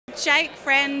Jake,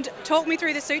 friend, talk me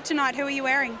through the suit tonight. Who are you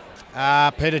wearing?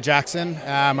 Peter Jackson.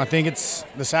 I think it's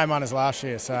the same one as last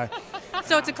year. So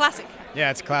it's a classic. yeah,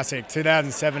 it's a classic.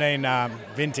 2017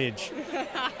 vintage.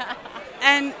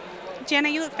 And Jenna,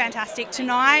 you look fantastic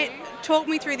tonight. Talk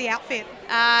me through the outfit.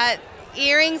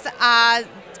 Earrings are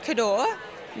Cador.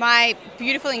 My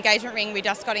beautiful engagement ring, we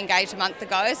just got engaged a month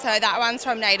ago, so that one's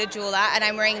from Nader Jeweler, and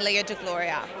I'm wearing Lea de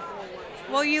Gloria.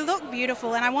 Well, you look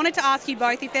beautiful, and I wanted to ask you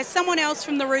both, if there's someone else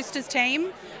from the Roosters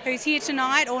team who's here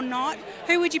tonight or not,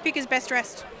 who would you pick as best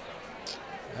dressed?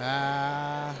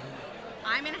 I'm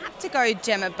going to have to go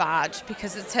Gemma Barge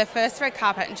because it's her first red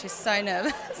carpet and she's so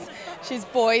nervous. She's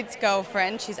Boyd's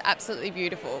girlfriend. She's absolutely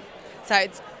beautiful. So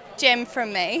it's Gem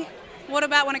from me. What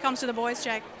about when it comes to the boys,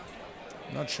 Jake?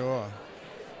 Not sure.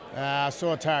 I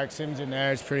saw Tarek Sims in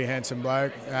there. He's a pretty handsome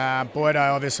bloke.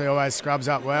 Boydo obviously always scrubs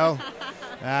up well.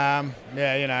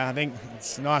 Yeah, you know, I think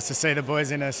it's nice to see the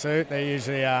boys in a suit. They're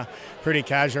usually pretty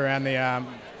casual around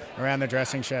the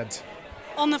dressing sheds.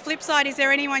 On the flip side, is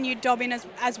there anyone you'd dob in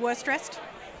as worse dressed?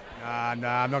 No,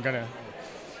 I'm not gonna.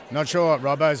 Not sure what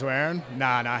Robbo's wearing.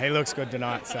 No, he looks good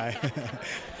tonight. So.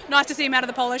 Nice to see him out of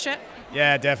the polo shirt.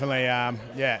 Yeah, definitely.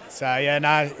 Yeah. So yeah,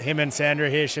 no, him and Sandra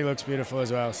here. She looks beautiful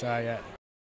as well. So yeah.